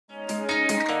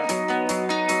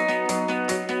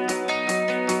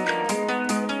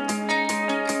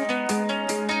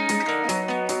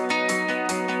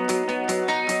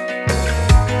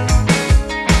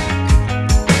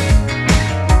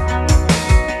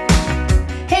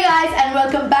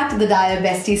the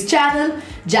Diabesties channel.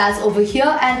 Jazz over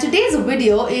here, and today's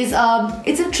video is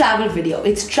it's a travel video.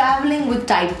 It's traveling with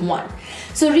type 1.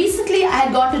 So recently I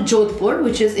had gone to Jodhpur,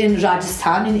 which is in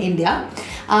Rajasthan in India,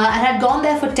 and had gone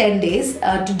there for 10 days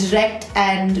to direct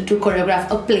and to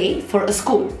choreograph a play for a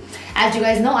school. As you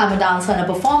guys know, I'm a dancer and a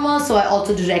performer, so I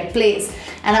also direct plays,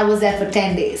 and I was there for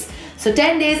 10 days. So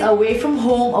 10 days away from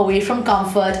home, away from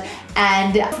comfort,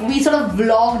 and we sort of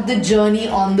vlogged the journey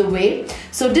on the way.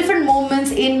 So different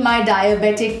moments in my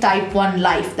diabetic type 1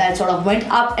 life that sort of went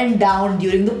up and down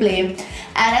during the play.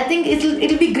 And I think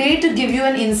it'll be great to give you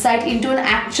an insight into an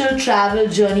actual travel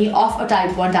journey of a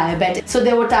type 1 diabetic. So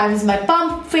there were times my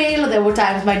pump failed, there were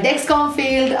times my Dexcom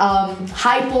failed,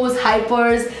 hypos,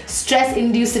 hypers,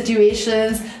 stress-induced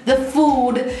situations, the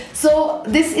food. So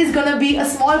this is gonna be a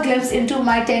small glimpse into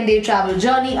my 10-day travel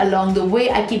journey. Along the way,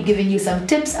 I keep giving you some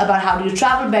tips about how to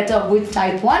travel better with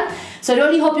type 1. So I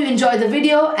really hope you enjoy the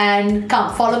video, and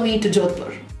come follow me to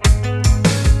Jodhpur.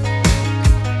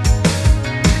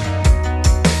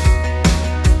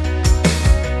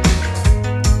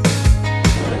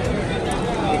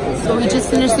 So we just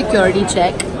finished security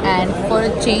check, and for a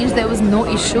change there was no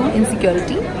issue in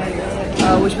security,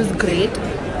 which was great.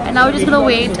 And now we're just gonna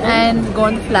wait and go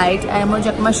on the flight. I'm gonna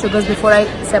check my sugars before I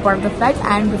step out of the flight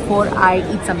and before I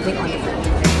eat something on the flight.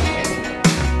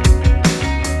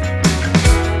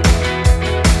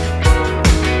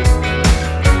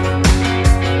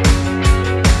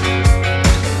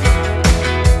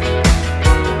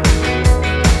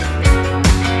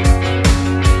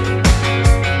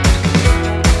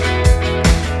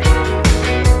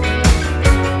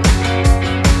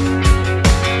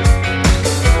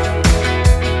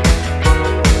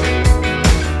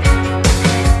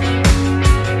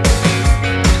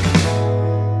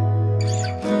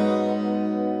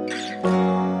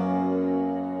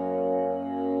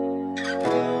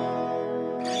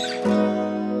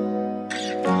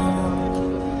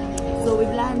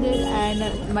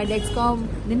 And my Dexcom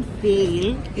didn't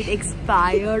fail, it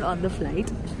expired on the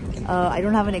flight. I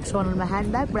don't have an extra one on my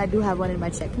handbag, but I do have one in my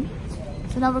check-in.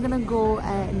 So now we're gonna go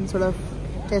and sort of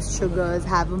test sugars,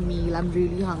 have a meal. I'm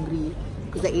really hungry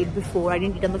because I ate before, I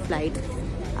didn't eat on the flight.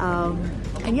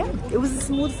 And yeah, it was a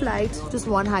smooth flight, just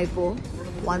one hypo,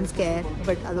 one scare,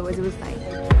 but otherwise it was fine.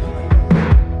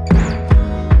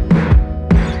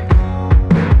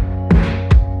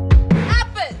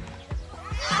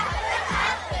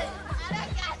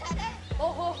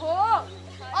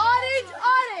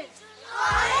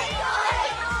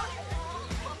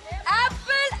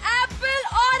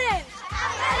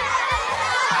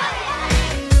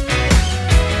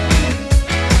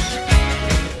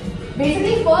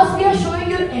 Basically, first we are showing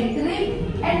you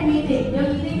entering and meeting.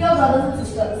 You're meeting your brothers and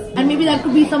sisters. And maybe that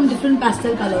could be some different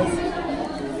pastel colors.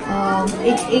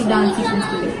 एक dance sequence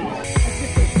के लिए.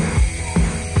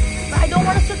 But I don't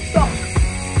want us to talk.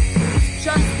 It's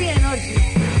just the energy.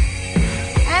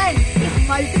 And if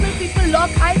multiple people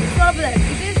lock eyes, it's not about that.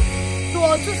 It is to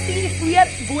also see if we are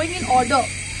going in order.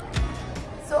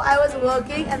 So I was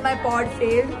working and my pod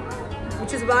failed,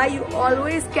 which is why you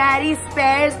always carry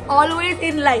spares always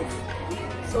in life.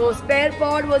 So spare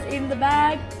pod was in the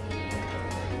bag.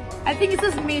 I think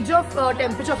it's a major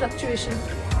temperature fluctuation.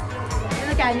 And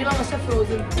the cannula must have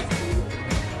frozen.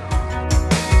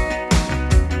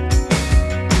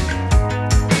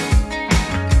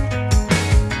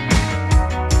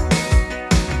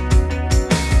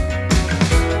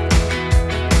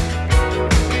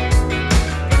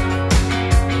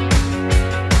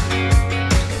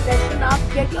 Freshen up,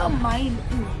 get your mind.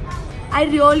 I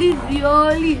really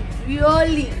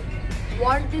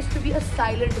want this to be a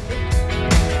silent bit.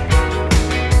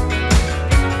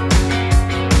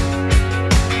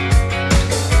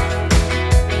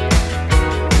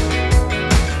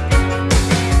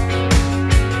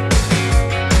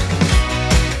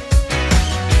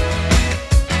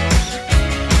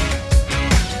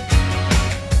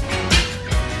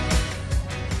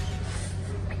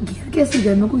 गिर कैसे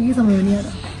गया, मेरे को ये समझ नहीं आ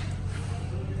रहा.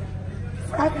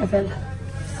 फटाक है पहले.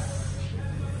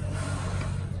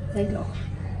 There you go.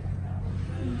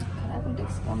 I will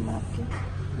take some napkin.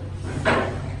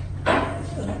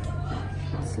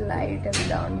 Slide them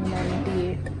down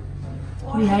 98.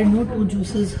 We had no 2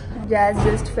 juices. Jazz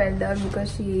just fell down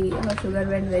because her sugar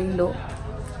went very low.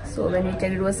 So when we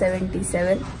checked, it was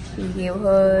 77. We gave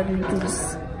her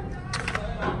juice.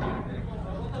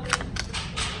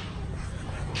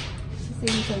 She's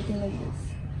saying something like this.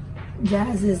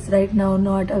 Jazz is right now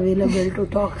not available to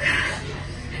talk.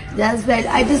 Jazz fell.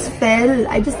 I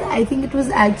think it was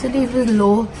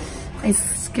low. I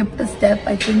skipped a step.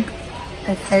 I think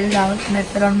I fell down and I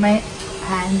fell on my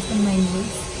hands and my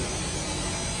knees.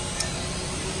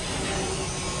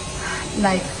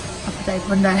 life of a type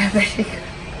 1 diabetic.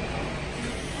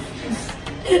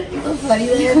 So funny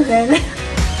that you said.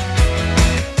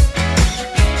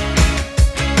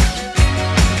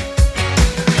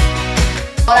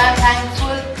 I'm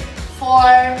thankful for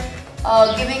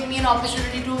giving me an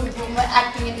opportunity to improve my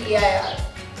acting in AIR.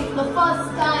 For the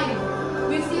first time,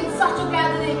 we've seen such a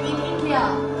gathering in India.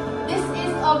 This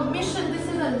is a mission, this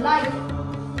is a life.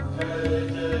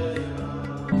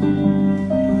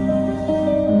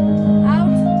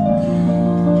 Out.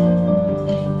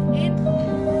 In.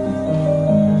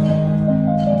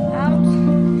 Out.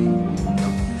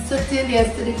 So till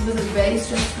yesterday it was a very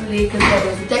stressful day because there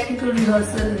was a technical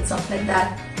rehearsal and stuff like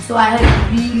that. So I had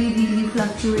really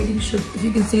fluctuating sugar. If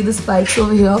you can see the spikes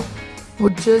over here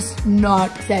would just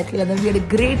not settle. And then we had a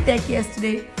great tech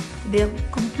yesterday. They are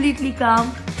completely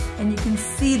calm and you can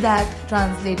see that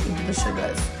translate into the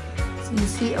sugars. So you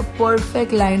see a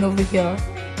perfect line over here.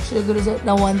 Sugar is at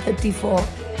now 134.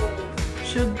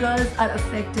 Sugars are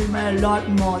affected by a lot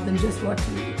more than just what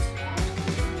you eat.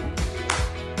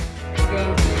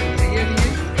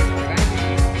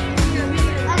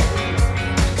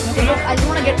 I just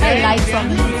want to get my light from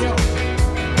you.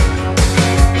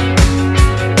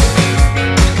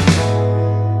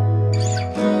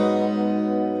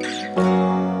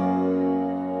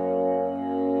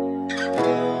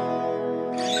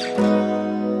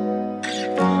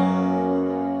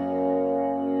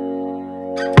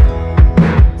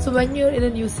 So when you're in a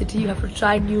new city, you have to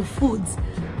try new foods.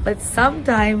 But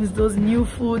sometimes those new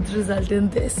foods result in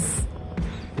this.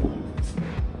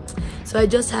 So I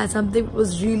just had something that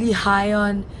was really high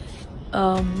on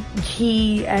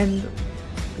ghee and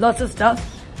lots of stuff.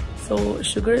 So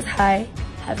sugar is high,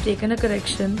 have taken a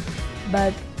correction,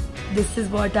 but this is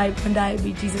what type 1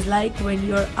 diabetes is like when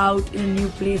you're out in a new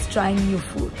place trying new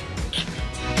food.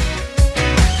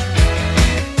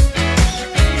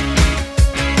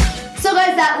 So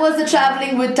guys, that was the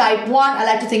traveling with type 1. I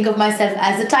like to think of myself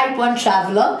as a type 1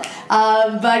 traveler.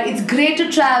 But it's great to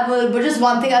travel, but just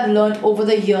one thing I've learned over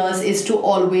the years is to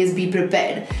always be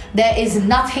prepared. There is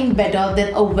nothing better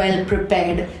than a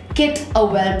well-prepared kit, a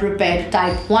well-prepared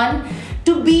type 1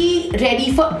 to be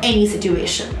ready for any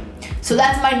situation. So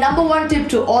that's my number 1 tip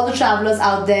to all the travelers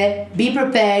out there. Be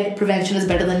prepared. Prevention is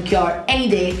better than cure any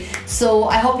day. So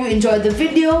I hope you enjoyed the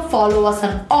video. Follow us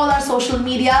on all our social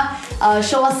media.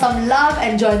 Show us some love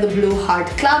and join the Blue Heart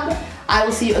Club. I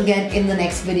will see you again in the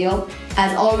next video.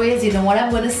 As always, you know what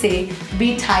I'm going to say.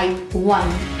 Be type 1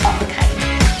 of a kind.